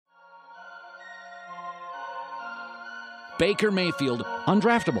Baker Mayfield,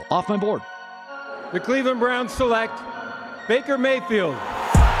 undraftable, off my board. The Cleveland Browns select Baker Mayfield. What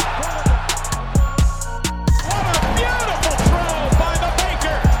a beautiful throw by the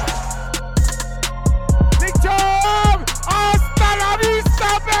Baker. Nick Chubb, hasta la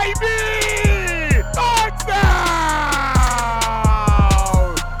vista, baby! Touchdown!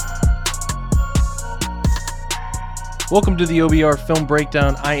 Welcome to the OBR Film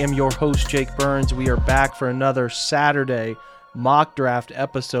Breakdown. I am your host, Jake Burns. We are back for another Saturday mock draft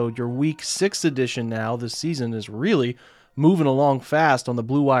episode, your week 6 edition now. This season is really moving along fast on the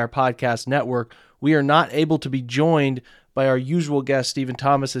Blue Wire Podcast Network. We are not able to be joined by our usual guest, Stephen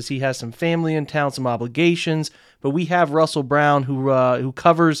Thomas, as he has some family in town, some obligations, but we have Russell Brown, who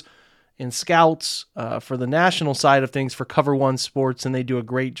covers and scouts for the national side of things for Cover One Sports, and they do a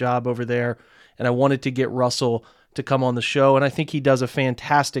great job over there, and I wanted to get Russell to come on the show, and I think he does a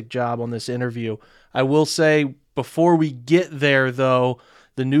fantastic job on this interview. I will say, before we get there, though,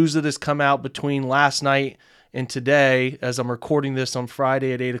 the news that has come out between last night and today, as I'm recording this on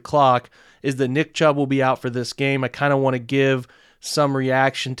Friday at 8 o'clock, is that Nick Chubb will be out for this game. I kind of want to give some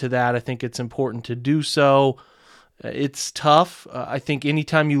reaction to that. I think it's important to do so. It's tough. I think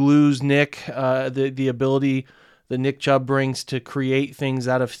anytime you lose Nick, the ability that Nick Chubb brings to create things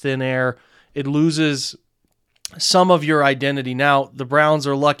out of thin air, it loses some of your identity. Now, the Browns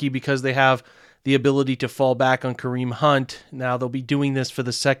are lucky because they have the ability to fall back on Kareem Hunt. Now they'll be doing this for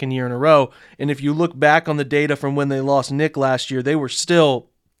the second year in a row. And if you look back on the data from when they lost Nick last year, they were still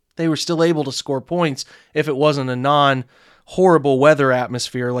able to score points if it wasn't a non-horrible weather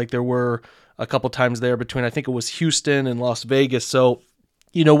atmosphere like there were a couple times there between, I think it was Houston and Las Vegas. So,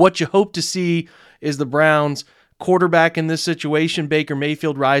 what you hope to see is the Browns quarterback in this situation, Baker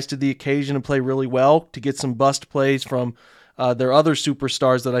Mayfield, rise to the occasion and play really well to get some bust plays from their other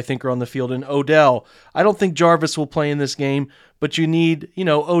superstars that I think are on the field. And Odell, I don't think Jarvis will play in this game, but you need,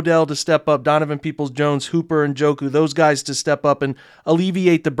 Odell to step up, Donovan Peoples-Jones, Hooper, and Njoku, those guys to step up and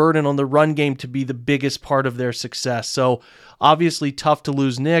alleviate the burden on the run game to be the biggest part of their success. So obviously tough to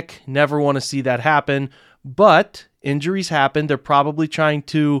lose Nick, never want to see that happen, but injuries happen. They're probably trying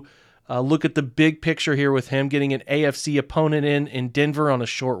to look at the big picture here with him, getting an AFC opponent in Denver on a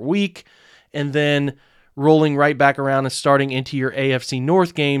short week, and then rolling right back around and starting into your AFC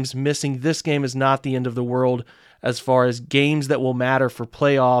North games. Missing this game is not the end of the world as far as games that will matter for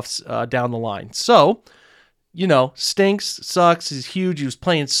playoffs down the line. So, stinks, sucks, he's huge. He was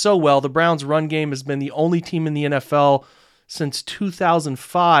playing so well. The Browns' run game has been the only team in the NFL since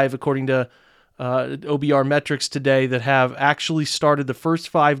 2005, according to OBR metrics today, that have actually started the first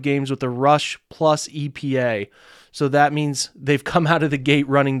 5 games with a rush plus EPA. So that means they've come out of the gate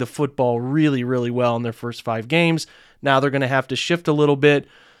running the football really, really well in their first 5 games. Now they're going to have to shift a little bit.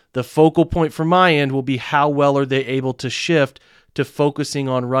 The focal point from my end will be how well are they able to shift to focusing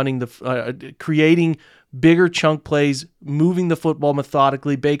on running creating bigger chunk plays, moving the football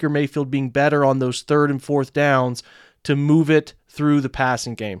methodically, Baker Mayfield being better on those 3rd and 4th downs to move it through the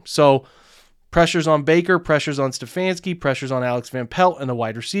passing game. So pressures on Baker, pressures on Stefanski, pressures on Alex Van Pelt and the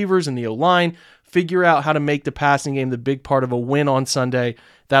wide receivers and the O-line. Figure out how to make the passing game the big part of a win on Sunday.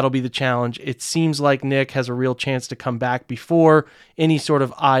 That'll be the challenge. It seems like Nick has a real chance to come back before any sort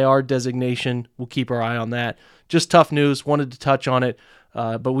of IR designation. We'll keep our eye on that. Just tough news. Wanted to touch on it,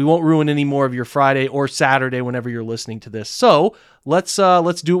 but we won't ruin any more of your Friday or Saturday whenever you're listening to this. So let's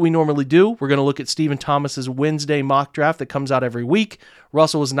do what we normally do. We're going to look at Stephen Thomas's Wednesday mock draft that comes out every week.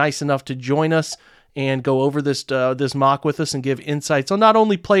 Russell was nice enough to join us and go over this mock with us and give insights on not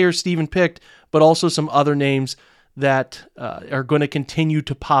only players Stephen picked, but also some other names that are going to continue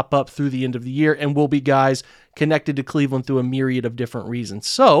to pop up through the end of the year and will be guys connected to Cleveland through a myriad of different reasons.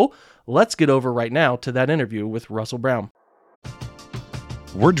 So let's get over right now to that interview with Russell Brown.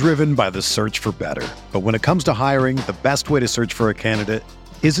 We're driven by the search for better. But when it comes to hiring, the best way to search for a candidate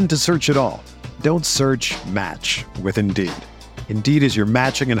isn't to search at all. Don't search, match with Indeed. Indeed is your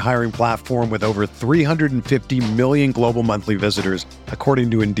matching and hiring platform with over 350 million global monthly visitors, according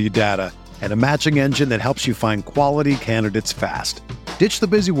to Indeed data, and a matching engine that helps you find quality candidates fast. Ditch the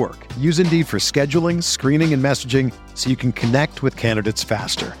busy work. Use Indeed for scheduling, screening, and messaging so you can connect with candidates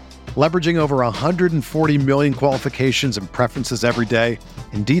faster. Leveraging over 140 million qualifications and preferences every day,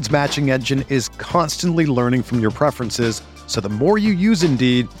 Indeed's matching engine is constantly learning from your preferences, so the more you use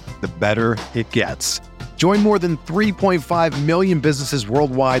Indeed, the better it gets. Join more than 3.5 million businesses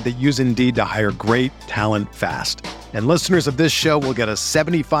worldwide that use Indeed to hire great talent fast. And listeners of this show will get a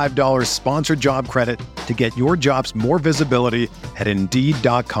 $75 sponsored job credit to get your jobs more visibility at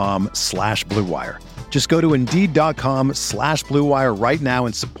Indeed.com/Blue Wire. Just go to Indeed.com/Blue Wire right now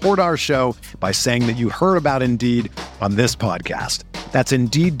and support our show by saying that you heard about Indeed on this podcast. That's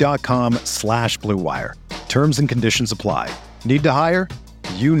Indeed.com/Blue Wire. Terms and conditions apply. Need to hire?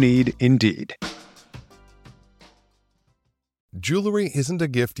 You need Indeed. Jewelry isn't a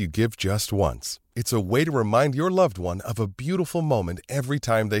gift you give just once. It's a way to remind your loved one of a beautiful moment every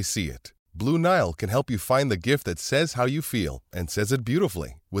time they see it. Blue Nile can help you find the gift that says how you feel and says it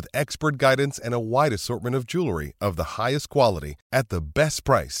beautifully, with expert guidance and a wide assortment of jewelry of the highest quality at the best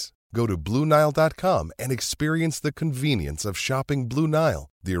price. Go to BlueNile.com and experience the convenience of shopping Blue Nile,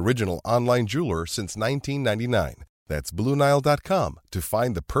 the original online jeweler since 1999. That's BlueNile.com to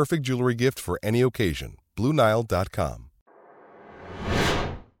find the perfect jewelry gift for any occasion. BlueNile.com.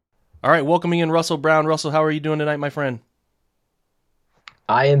 All right, welcoming in Russell Brown. Russell, how are you doing tonight, my friend?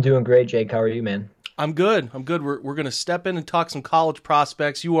 I am doing great, Jake. How are you, man? I'm good. We're going to step in and talk some college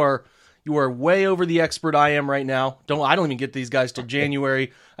prospects. You are way over the expert I am right now. I don't even get these guys till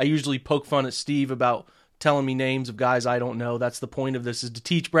January. I usually poke fun at Steve about telling me names of guys I don't know. That's the point of this, is to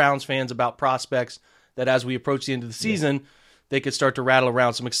teach Browns fans about prospects that as we approach the end of the season, they could start to rattle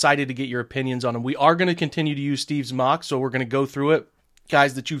around. So I'm excited to get your opinions on them. We are going to continue to use Steve's mock, so we're going to go through it.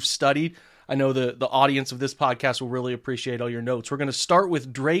 Guys that you've studied. I know the audience of this podcast will really appreciate all your notes. We're going to start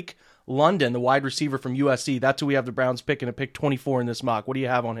with Drake London, the wide receiver from USC. That's who we have the Browns picking at pick 24 in this mock. What do you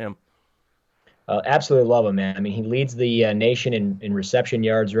have on him? Absolutely love him, man. I mean, he leads the nation in reception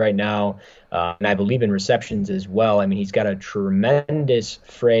yards right now, and I believe in receptions as well. I mean, he's got a tremendous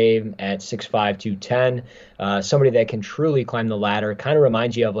frame at 6'5", 210, somebody that can truly climb the ladder. Kind of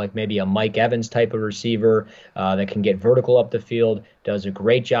reminds you of like maybe a Mike Evans type of receiver that can get vertical up the field, does a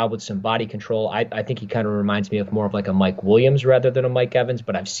great job with some body control. I think he kind of reminds me of more of like a Mike Williams rather than a Mike Evans,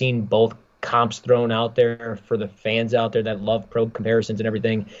 but I've seen both comps thrown out there for the fans out there that love pro comparisons and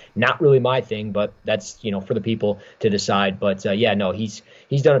everything. Not really my thing, but that's, for the people to decide. But he's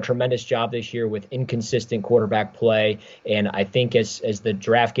done a tremendous job this year with inconsistent quarterback play. And I think as the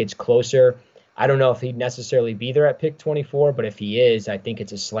draft gets closer, I don't know if he'd necessarily be there at pick 24, but if he is, I think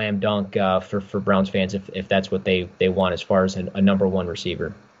it's a slam dunk for Browns fans if that's what they want as far as a number one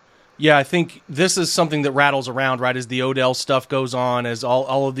receiver. Yeah, I think this is something that rattles around, right, as the Odell stuff goes on, as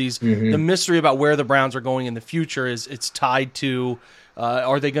all of these, the mystery about where the Browns are going in the future it's tied to,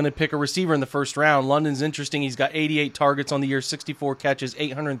 are they going to pick a receiver in the first round? London's interesting. He's got 88 targets on the year, 64 catches,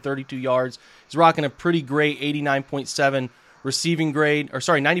 832 yards. He's rocking a pretty great 89.7 receiving grade,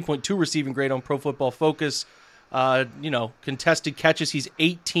 90.2 receiving grade on Pro Football Focus. Contested catches, he's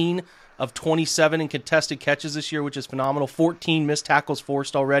 18 of 27 in contested catches this year, which is phenomenal. 14 missed tackles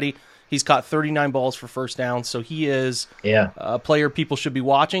forced already. He's caught 39 balls for first down, so he is a player people should be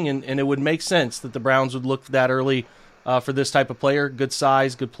watching, and it would make sense that the Browns would look that early for this type of player. Good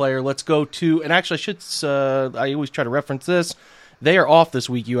size, good player. Let's go to, and actually I always try to reference this, they are off this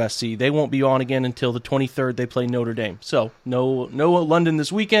week, USC. They won't be on again until the 23rd. They play Notre Dame. So no London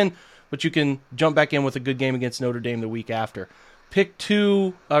this weekend, but you can jump back in with a good game against Notre Dame the week after.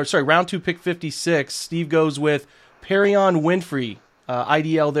 Round 2, pick 56. Steve goes with Perion Winfrey,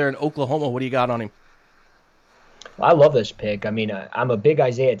 IDL there in Oklahoma. What do you got on him? I love this pick. I mean, I'm a big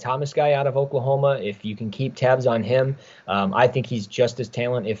Isaiah Thomas guy out of Oklahoma. If you can keep tabs on him, I think he's just as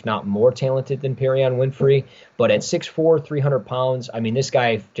talented, if not more talented than Perion Winfrey. But at 6'4", 300 pounds, I mean, this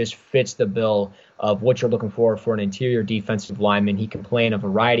guy just fits the bill of what you're looking for an interior defensive lineman. He can play in a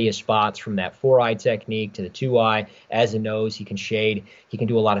variety of spots, from that 4-eye technique to the 2-eye. As a nose, he can shade. He can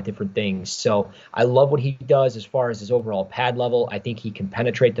do a lot of different things. So I love what he does as far as his overall pad level. I think he can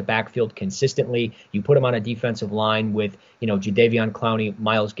penetrate the backfield consistently. You put him on a defensive line with, Jadeveon Clowney,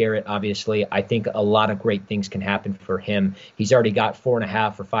 Myles Garrett, obviously. I think a lot of great things can happen for him. He's already got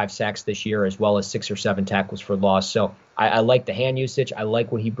 4.5 or 5 sacks this year, as well as 6 or 7 tackles for loss. So I like the hand usage. I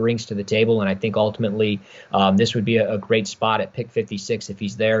like what he brings to the table, and I think ultimately this would be a great spot at pick 56 if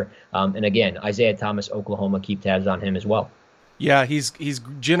he's there. And again, Isaiah Thomas, Oklahoma, keep tabs on him as well. Yeah, he's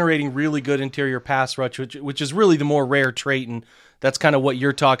generating really good interior pass rush, which is really the more rare trait, and that's kind of what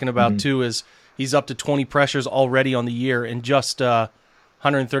you're talking about too. Is he's up to 20 pressures already on the year and just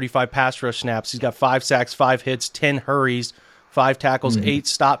 135 pass rush snaps. He's got 5 sacks, 5 hits, 10 hurries, 5 tackles, 8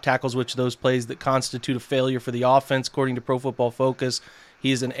 stop tackles, which are those plays that constitute a failure for the offense, according to Pro Football Focus.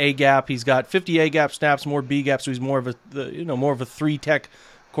 He is an A gap. He's got 50 A gap snaps, more B gaps, so he's more of a 3-tech,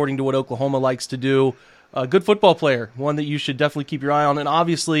 according to what Oklahoma likes to do. A good football player, one that you should definitely keep your eye on, and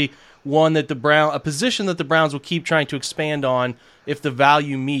obviously one that a position that the Browns will keep trying to expand on if the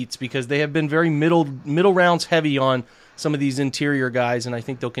value meets, because they have been very middle rounds heavy on some of these interior guys, and I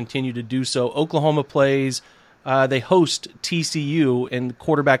think they'll continue to do so. Oklahoma plays They host TCU in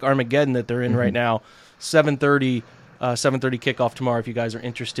quarterback Armageddon that they're in right now. 7:30 kickoff tomorrow if you guys are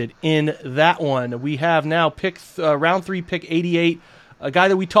interested in that one. We have now round 3, pick 88, a guy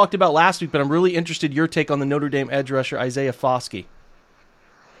that we talked about last week, but I'm really interested your take on the Notre Dame edge rusher, Isaiah Foskey.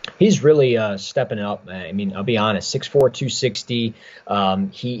 He's really stepping up. I mean, I'll be honest, 6'4", 260.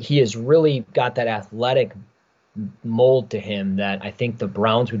 He has really got that athletic mold to him that I think the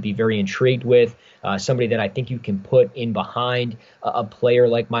Browns would be very intrigued with. Somebody that I think you can put in behind a player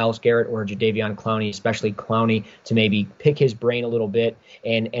like Myles Garrett or Jadeveon Clowney, especially Clowney, to maybe pick his brain a little bit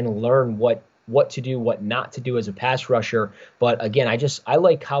and learn what to do, what not to do as a pass rusher. But again, I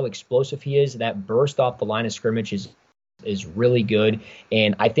like how explosive he is. That burst off the line of scrimmage is really good.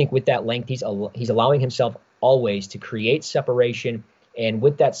 And I think with that length, he's allowing himself always to create separation. And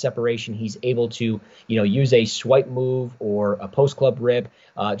with that separation, he's able to, use a swipe move or a post club rip,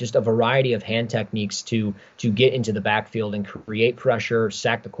 just a variety of hand techniques to get into the backfield and create pressure,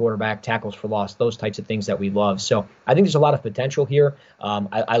 sack the quarterback, tackles for loss, those types of things that we love. So I think there's a lot of potential here.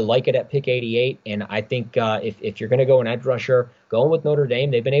 I like it at pick 88, and I think if you're going to go an edge rusher, going with Notre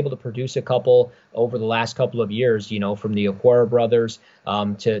Dame, they've been able to produce a couple over the last couple of years, from the Okwara brothers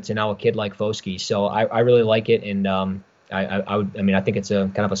to now a kid like Foskey. So I really like it, and I think it's a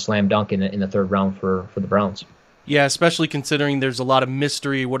kind of a slam dunk in the third round for the Browns. Yeah, especially considering there's a lot of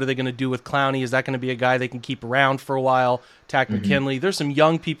mystery. What are they going to do with Clowney? Is that going to be a guy they can keep around for a while? Takk McKinley. There's some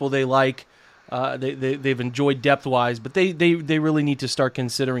young people they like. They've enjoyed depth-wise, but they really need to start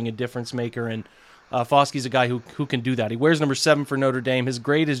considering a difference maker, and Foskey's a guy who can do that. He wears number 7 for Notre Dame. His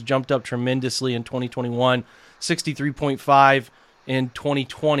grade has jumped up tremendously in 2021, 63.5 in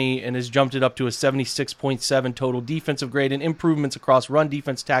 2020, and has jumped it up to a 76.7 total defensive grade, and improvements across run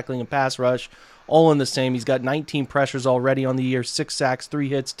defense, tackling, and pass rush, all in the same. He's got 19 pressures already on the year, 6 sacks, 3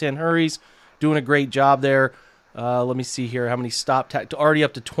 hits, 10 hurries, doing a great job there. Let me see here how many already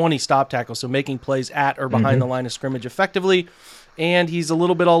up to 20 stop tackles, so making plays at or behind the line of scrimmage effectively. And he's a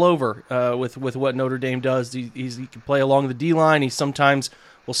little bit all over with what Notre Dame does. He can play along the D-line. He sometimes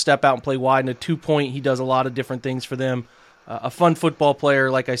will step out and play wide in a 2-point. He does a lot of different things for them. A fun football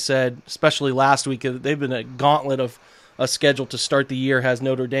player, like I said, especially last week. They've been a gauntlet of a schedule to start the year, has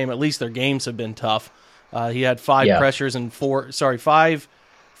Notre Dame. At least their games have been tough. He had 5 pressures and 5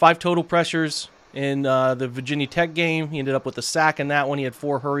 total pressures in the Virginia Tech game. He ended up with a sack in that one. He had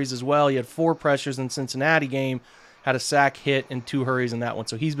 4 hurries as well. He had 4 pressures in the Cincinnati game, had a sack, hit, and 2 hurries in that one.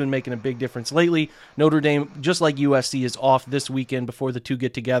 So he's been making a big difference lately. Notre Dame, just like USC, is off this weekend before the two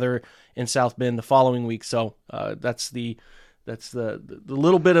get together in South Bend the following week. So that's the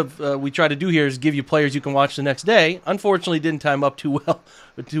little bit of we try to do here is give you players you can watch the next day. Unfortunately, didn't time up too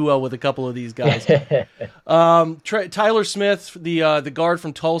well with a couple of these guys. Tyler Smith, the guard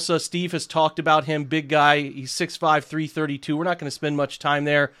from Tulsa. Steve has talked about him. Big guy. He's 6'5", 332. We're not going to spend much time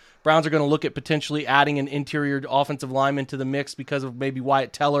there. Browns are going to look at potentially adding an interior offensive lineman to the mix because of maybe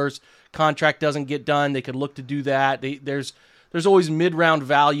Wyatt Teller's contract doesn't get done. They could look to do that. There's always mid-round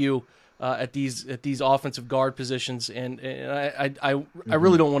value at these offensive guard positions, and I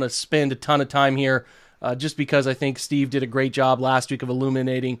really don't want to spend a ton of time here just because I think Steve did a great job last week of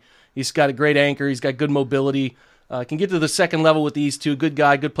illuminating. He's got a great anchor. He's got good mobility. Can get to the second level with these two. Good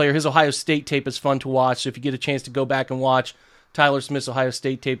guy, good player. His Ohio State tape is fun to watch, so if you get a chance to go back and watch Tyler Smith's Ohio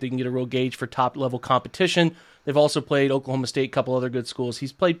State tape, they can get a real gauge for top-level competition. They've also played Oklahoma State, a couple other good schools.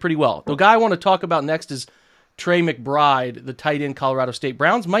 He's played pretty well. The guy I want to talk about next is Trey McBride, the tight end, Colorado State.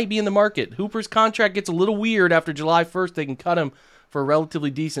 Browns might be in the market. Hooper's contract gets a little weird after July 1st. They can cut him for a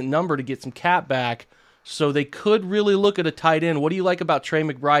relatively decent number to get some cap back. So they could really look at a tight end. What do you like about Trey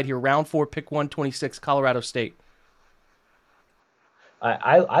McBride here? Round 4, pick 126, Colorado State.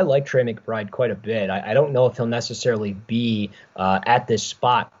 I like Trey McBride quite a bit. I don't know if he'll necessarily be at this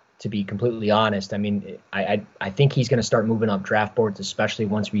spot, to be completely honest. I mean, I think he's going to start moving up draft boards, especially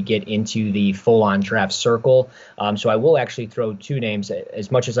once we get into the full-on draft circle. So I will actually throw 2 names. As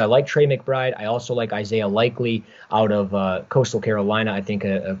much as I like Trey McBride, I also like Isaiah Likely out of Coastal Carolina. I think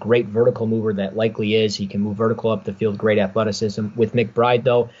a great vertical mover that Likely is. He can move vertical up the field, great athleticism. With McBride,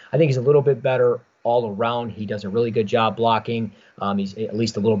 though, I think he's a little bit better all around. He does a really good job blocking. He's at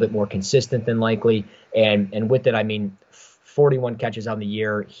least a little bit more consistent than Likely. And with it, I mean, 41 catches on the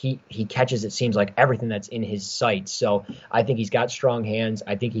year. He catches, it seems like, everything that's in his sights. So I think he's got strong hands.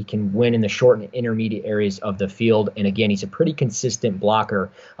 I think he can win in the short and intermediate areas of the field. And again, he's a pretty consistent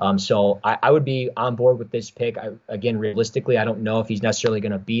blocker. So I would be on board with this pick. Again, realistically, I don't know if he's necessarily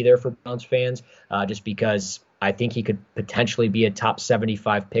going to be there for Browns fans just because I think he could potentially be a top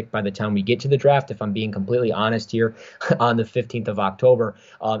 75 pick by the time we get to the draft, if I'm being completely honest here, on the 15th of October.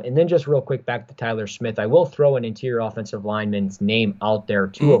 And then just real quick, back to Tyler Smith. I will throw an interior offensive lineman's name out there,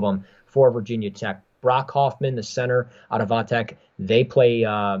 two of them for Virginia Tech. Brock Hoffman, the center out of Vatech, they play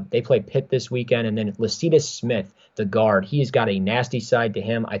Pitt this weekend, and then Lecitus Smith, the guard. He's got a nasty side to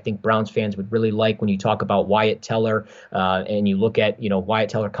him. I think Browns fans would really like when you talk about Wyatt Teller, and you look at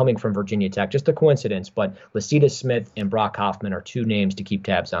Wyatt Teller coming from Virginia Tech. Just a coincidence, but Lecitus Smith and Brock Hoffman are two names to keep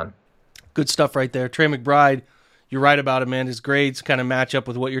tabs on. Good stuff right there. Trey McBride, you're right about him, man. His grades kind of match up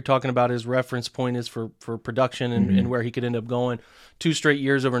with what you're talking about. His reference point is for production and where he could end up going. 2 straight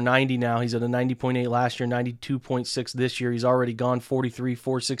years over 90 now. He's at a 90.8 last year, 92.6 this year. He's already gone 43,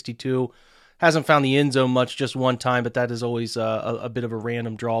 462. Hasn't found the end zone much, just one time, but that is always a bit of a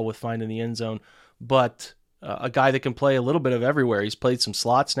random draw with finding the end zone. But a guy that can play a little bit of everywhere. He's played some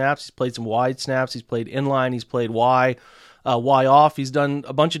slot snaps. He's played some wide snaps. He's played inline. He's played Y off. He's done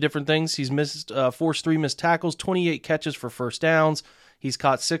a bunch of different things. He's forced 3 missed tackles, 28 catches for first downs. He's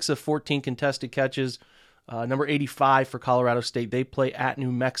caught 6 of 14 contested catches. Number 85 for Colorado State. They play at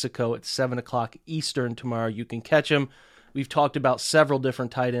New Mexico at 7 o'clock Eastern tomorrow. You can catch him. We've talked about several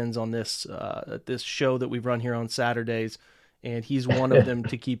different tight ends on this show that we've run here on Saturdays, and he's one of them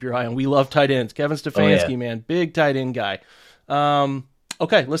to keep your eye on. We love tight ends. Kevin Stefanski, man, big tight end guy.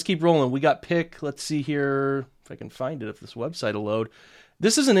 Okay, let's keep rolling. We got pick. Let's see here if I can find it, if this website will load.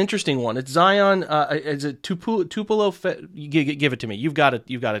 This is an interesting one. It's Zion. Is it Tupelo? Give it to me. You've got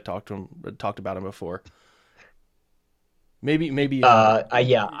to talk to him. Talked about him before. Maybe.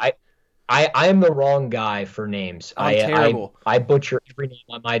 I am the wrong guy for names. I'm terrible. I butcher every name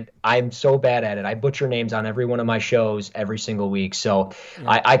on my. I'm so bad at it. I butcher names on every one of my shows every single week. So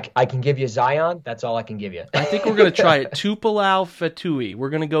yeah. I can give you Zion. That's all I can give you. I think we're gonna try it. Tupelo Fetui.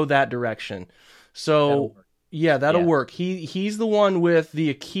 We're gonna go that direction. So that'll work. He's the one with the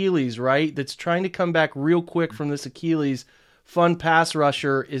Achilles, right? That's trying to come back real quick from this Achilles. Fun pass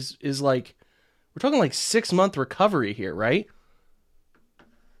rusher is like. We're talking like 6-month recovery here, right?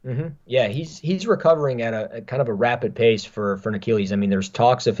 Mm-hmm. Yeah, he's recovering at a kind of a rapid pace for an Achilles. I mean, there's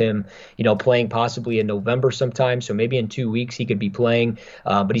talks of him, playing possibly in November sometime. So maybe in 2 weeks he could be playing.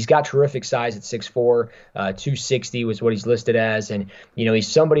 But he's got terrific size at 6'4", 260 was what he's listed as, and he's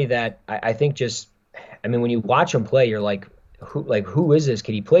somebody that I think when you watch him play, you're like. Who is this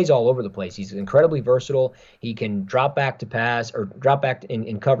kid? He plays all over the place. He's incredibly versatile. He can drop back to pass or drop back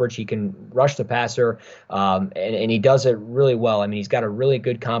in coverage. He can rush the passer, and he does it really well. I mean, he's got a really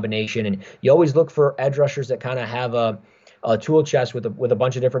good combination, and you always look for edge rushers that kind of have a tool chest with a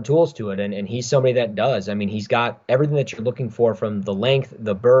bunch of different tools to it, and he's somebody that does. I mean, he's got everything that you're looking for, from the length,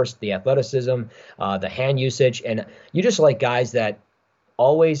 the burst, the athleticism, the hand usage, and you just like guys that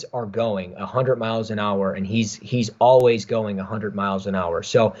always are going 100 miles an hour, and he's always going 100 miles an hour.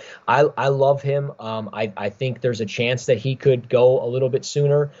 So I love him. I think there's a chance that he could go a little bit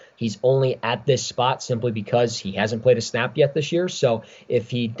sooner. He's only at this spot simply because he hasn't played a snap yet this year. So if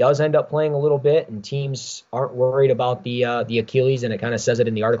he does end up playing a little bit and teams aren't worried about the Achilles, and it kind of says it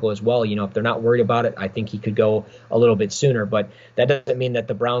in the article as well, if they're not worried about it, I think he could go a little bit sooner. But that doesn't mean that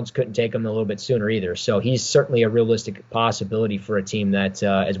the Browns couldn't take him a little bit sooner either. So he's certainly a realistic possibility for a team that,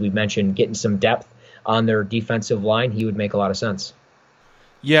 as we mentioned, getting some depth on their defensive line, he would make a lot of sense.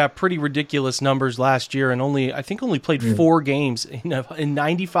 Yeah, pretty ridiculous numbers last year, and only played 4 games in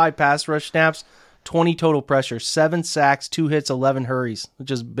 95 pass rush snaps, 20 total pressure, 7 sacks, 2 hits, 11 hurries,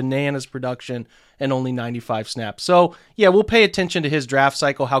 which is bananas production, and only 95 snaps. So yeah, we'll pay attention to his draft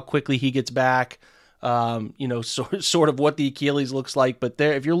cycle, how quickly he gets back, sort of what the Achilles looks like. But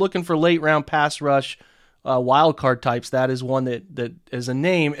there, if you're looking for late round pass rush wild card types, that is one that is a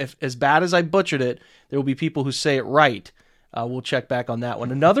name. If as bad as I butchered it, there will be people who say it right. We'll check back on that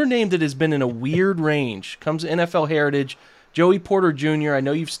one. Another name that has been in a weird range comes NFL heritage, Joey Porter Jr. I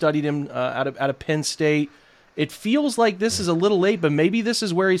know you've studied him out of Penn State. It feels like this is a little late, but maybe this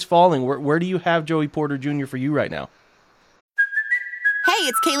is where he's falling. Where do you have Joey Porter Jr. for you right now? Hey,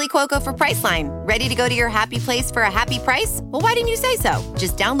 it's Kaylee Cuoco for Priceline. Ready to go to your happy place for a happy price? Well, why didn't you say so?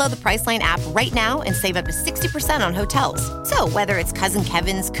 Just download the Priceline app right now and save up to 60% on hotels. So whether it's Cousin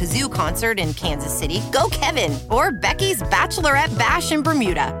Kevin's Kazoo Concert in Kansas City, go Kevin, or Becky's Bachelorette Bash in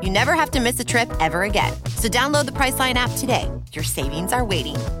Bermuda, you never have to miss a trip ever again. So download the Priceline app today. Your savings are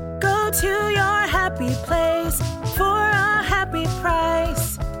waiting. Go to your happy place for a happy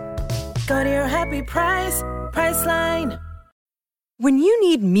price. Go to your happy price, Priceline. When you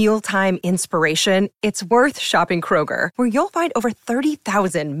need mealtime inspiration, it's worth shopping Kroger, where you'll find over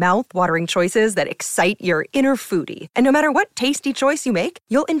 30,000 mouth-watering choices that excite your inner foodie. And no matter what tasty choice you make,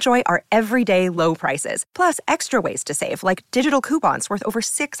 you'll enjoy our everyday low prices, plus extra ways to save, like digital coupons worth over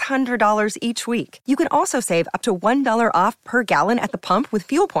 $600 each week. You can also save up to $1 off per gallon at the pump with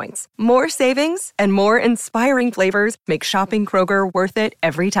fuel points. More savings and more inspiring flavors make shopping Kroger worth it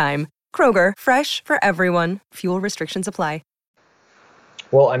every time. Kroger, fresh for everyone. Fuel restrictions apply.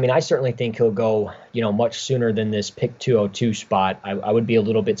 Well, I mean, I certainly think he'll go, much sooner than this pick 202 spot. I would be a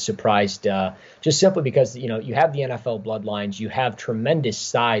little bit surprised, just simply because, you have the NFL bloodlines. You have tremendous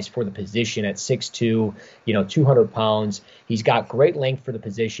size for the position at 6'2", 200 pounds. He's got great length for the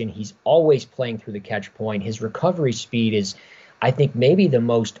position. He's always playing through the catch point. His recovery speed is, I think, maybe the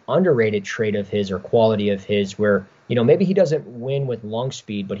most underrated trait of his or quality of his, where maybe he doesn't win with long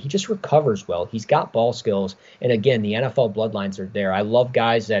speed, but he just recovers well. He's got ball skills. And again, the NFL bloodlines are there. I love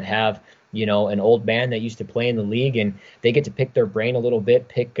guys that have, an old man that used to play in the league, and they get to pick their brain a little bit,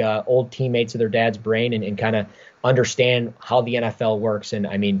 pick old teammates of their dad's brain and kind of understand how the NFL works. And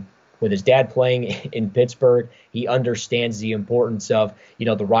I mean, with his dad playing in Pittsburgh, he understands the importance of,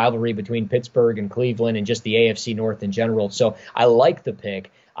 the rivalry between Pittsburgh and Cleveland and just the AFC North in general. So I like the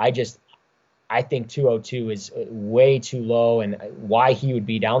pick. I think 202 is way too low, and why he would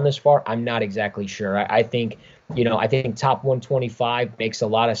be down this far, I'm not exactly sure. I think top 125 makes a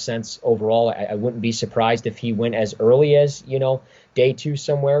lot of sense overall. I wouldn't be surprised if he went as early as, day 2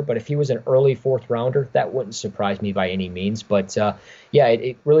 somewhere, but if he was an early 4th rounder, that wouldn't surprise me by any means. But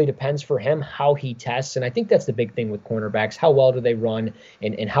it really depends for him how he tests, and I think that's the big thing with cornerbacks. How well do they run,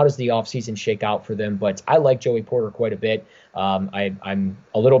 and how does the offseason shake out for them? But I like Joey Porter quite a bit. I'm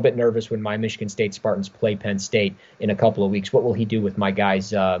a little bit nervous when my Michigan State Spartans play Penn State in a couple of weeks. What will he do with my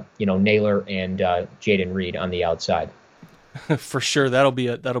guys, Naylor and Jaden Reed on the outside? For sure, that'll be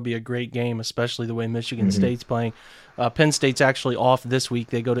a great game, especially the way Michigan State's playing. Penn State's actually off this week.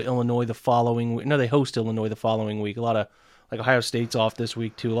 They go to Illinois the following week. No, they host Illinois the following week. A lot of, Ohio State's off this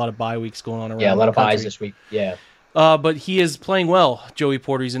week too. A lot of bye weeks going on around. Yeah, a lot of country. byes this week. Yeah. But he is playing well, Joey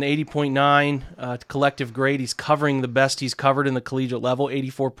Porter. He's an 80.9 collective grade. He's covering the best he's covered in the collegiate level,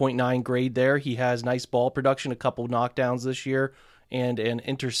 84.9 grade there. He has nice ball production, a couple knockdowns this year, and an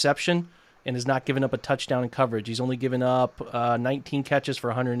interception, and has not given up a touchdown in coverage. He's only given up 19 catches for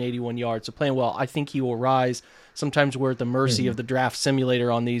 181 yards. So playing well. I think he will rise. Sometimes we're at the mercy of the draft simulator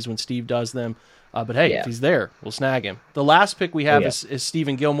on these when Steve does them. But hey, if he's there, we'll snag him. The last pick we have is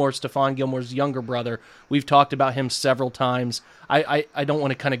Stephen Gilmore, Stephon Gilmore's younger brother. We've talked about him several times. I don't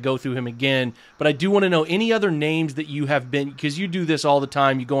want to kind of go through him again, but I do want to know any other names that you have been, because you do this all the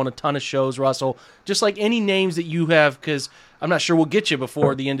time. You go on a ton of shows, Russell. Just like any names that you have, because I'm not sure we'll get you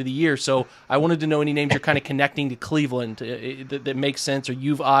before the end of the year. So I wanted to know any names you're kind of connecting to Cleveland that makes sense, or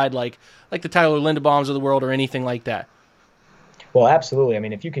you've eyed like the Tyler Linderbaums of the world or anything like that. Well, absolutely. I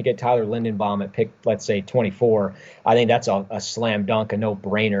mean, if you could get Tyler Linderbaum at pick, let's say 24, I think that's a slam dunk, a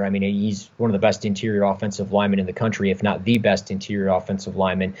no-brainer. I mean, he's one of the best interior offensive linemen in the country, if not the best interior offensive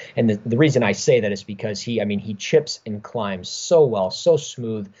lineman. And the reason I say that is because he chips and climbs so well, so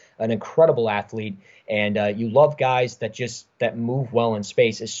smooth, an incredible athlete. And you love guys that move well in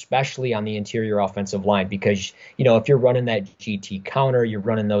space, especially on the interior offensive line, because, if you're running that GT counter, you're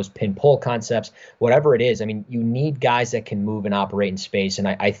running those pin pull concepts, whatever it is, I mean, you need guys that can move and operate in space. And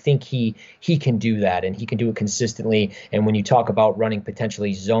I think he can do that, and he can do it consistently. And when you talk about running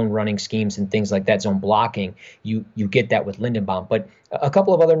potentially zone running schemes and things like that, zone blocking, you get that with Linderbaum. But a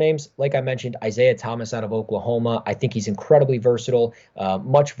couple of other names, like I mentioned, Isaiah Thomas out of Oklahoma. I think he's incredibly versatile,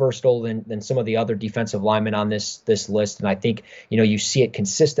 much versatile than some of the other defensive linemen on this list. And I think, you see it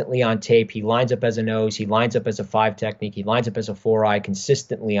consistently on tape. He lines up as a nose. He lines up as a 5 technique. He lines up as a 4-eye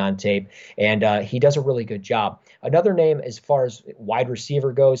consistently on tape. And he does a really good job. Another name as far as wide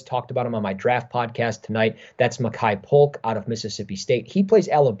receiver goes, talked about him on my draft podcast tonight. That's Makai Polk out of Mississippi State. He plays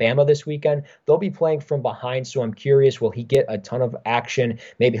Alabama this weekend. They'll be playing from behind, so I'm curious, will he get a ton of action?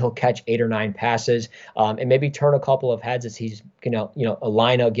 Maybe he'll catch 8 or 9 passes, and maybe turn a couple of heads as he's a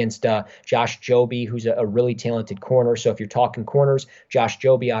line against Josh Jobe, who's a really talented corner. So if you're talking corners, Josh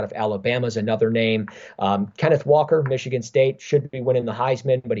Jobe out of Alabama is another name. Kenneth Walker, Michigan State, should be winning the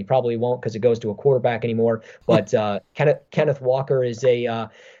Heisman, but he probably won't because it goes to a quarterback anymore. But Kenneth Walker is a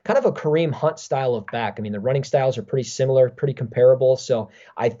kind of a Kareem Hunt style of back. I mean, the running styles are pretty similar, pretty comparable. So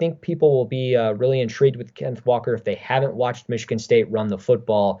I think people will be really intrigued with Kenneth Walker if they haven't watched Michigan State run the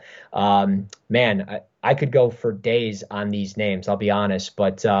football. I could go for days on these names, I'll be honest.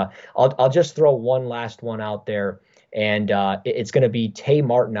 But I'll just throw one last one out there. and it's going to be Tay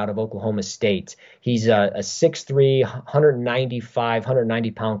Martin out of Oklahoma State. He's a 6'3",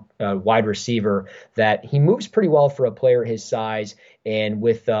 190-pound wide receiver that he moves pretty well for a player his size. And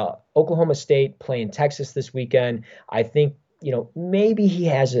with Oklahoma State playing Texas this weekend, I think, maybe he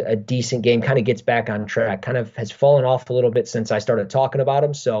has a decent game, kind of gets back on track, kind of has fallen off a little bit since I started talking about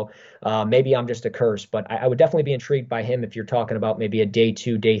him. So maybe I'm just a curse, but I would definitely be intrigued by him if you're talking about maybe a day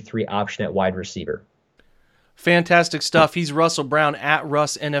 2, day 3 option at wide receiver. Fantastic stuff. He's Russell Brown at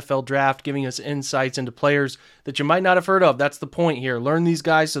Russ NFL Draft, giving us insights into players that you might not have heard of. That's the point here. Learn these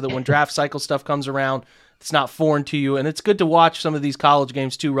guys so that when draft cycle stuff comes around, it's not foreign to you. And it's good to watch some of these college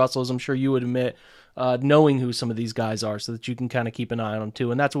games too, Russell, as I'm sure you would admit, knowing who some of these guys are so that you can kind of keep an eye on them too.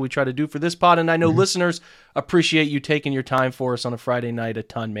 And that's what we try to do for this pod. And I know listeners appreciate you taking your time for us on a Friday night a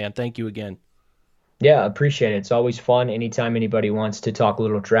ton, man. Thank you again. Yeah, appreciate it. It's always fun. Anytime anybody wants to talk a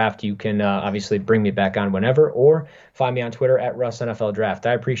little draft, you can obviously bring me back on whenever, or find me on Twitter at Russ NFL Draft.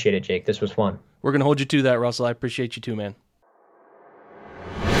 I appreciate it, Jake. This was fun. We're going to hold you to that, Russell. I appreciate you too, man.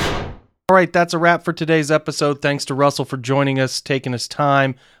 All right, that's a wrap for today's episode. Thanks to Russell for joining us, taking his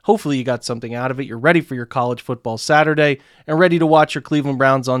time. Hopefully you got something out of it. You're ready for your college football Saturday and ready to watch your Cleveland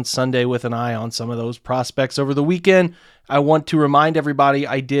Browns on Sunday with an eye on some of those prospects over the weekend. I want to remind everybody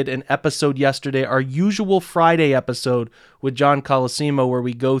I did an episode yesterday, our usual Friday episode with John Colosimo, where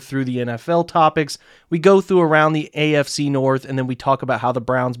we go through the NFL topics. We go through around the AFC North, and then we talk about how the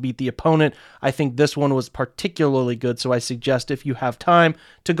Browns beat the opponent. I think this one was particularly good, so I suggest if you have time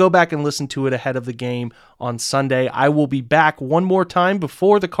to go back and listen to it ahead of the game on Sunday. I will be back one more time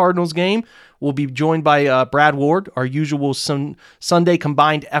before the Cardinals game. We'll be joined by Brad Ward, our usual Sunday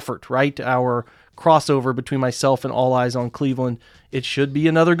combined effort, right? Our crossover between myself and All Eyes on Cleveland. It should be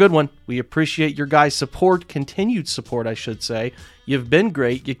another good one. We appreciate your guys' support, continued support, I should say. You've been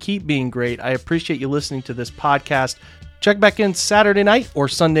great. You keep being great. I appreciate you listening to this podcast. Check back in Saturday night or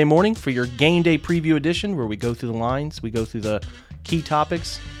Sunday morning for your game day preview edition, where we go through the lines, we go through the key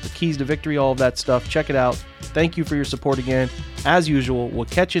topics, the keys to victory, all of that stuff. Check it out. Thank you for your support again. As usual, we'll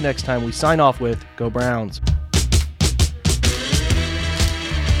catch you next time we sign off with Go Browns.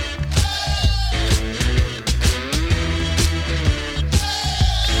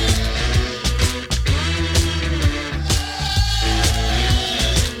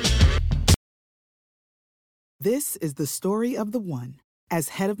 This is the story of the one. As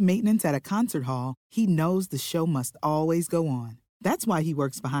head of maintenance at a concert hall, he knows the show must always go on. That's why he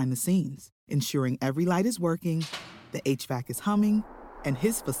works behind the scenes, ensuring every light is working, the HVAC is humming, and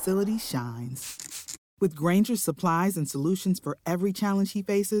his facility shines. With Grainger's supplies and solutions for every challenge he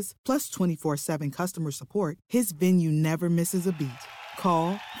faces, plus 24/7 customer support, his venue never misses a beat.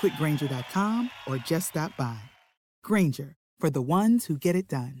 Call quickgrainger.com or just stop by. Grainger, for the ones who get it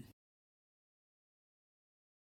done.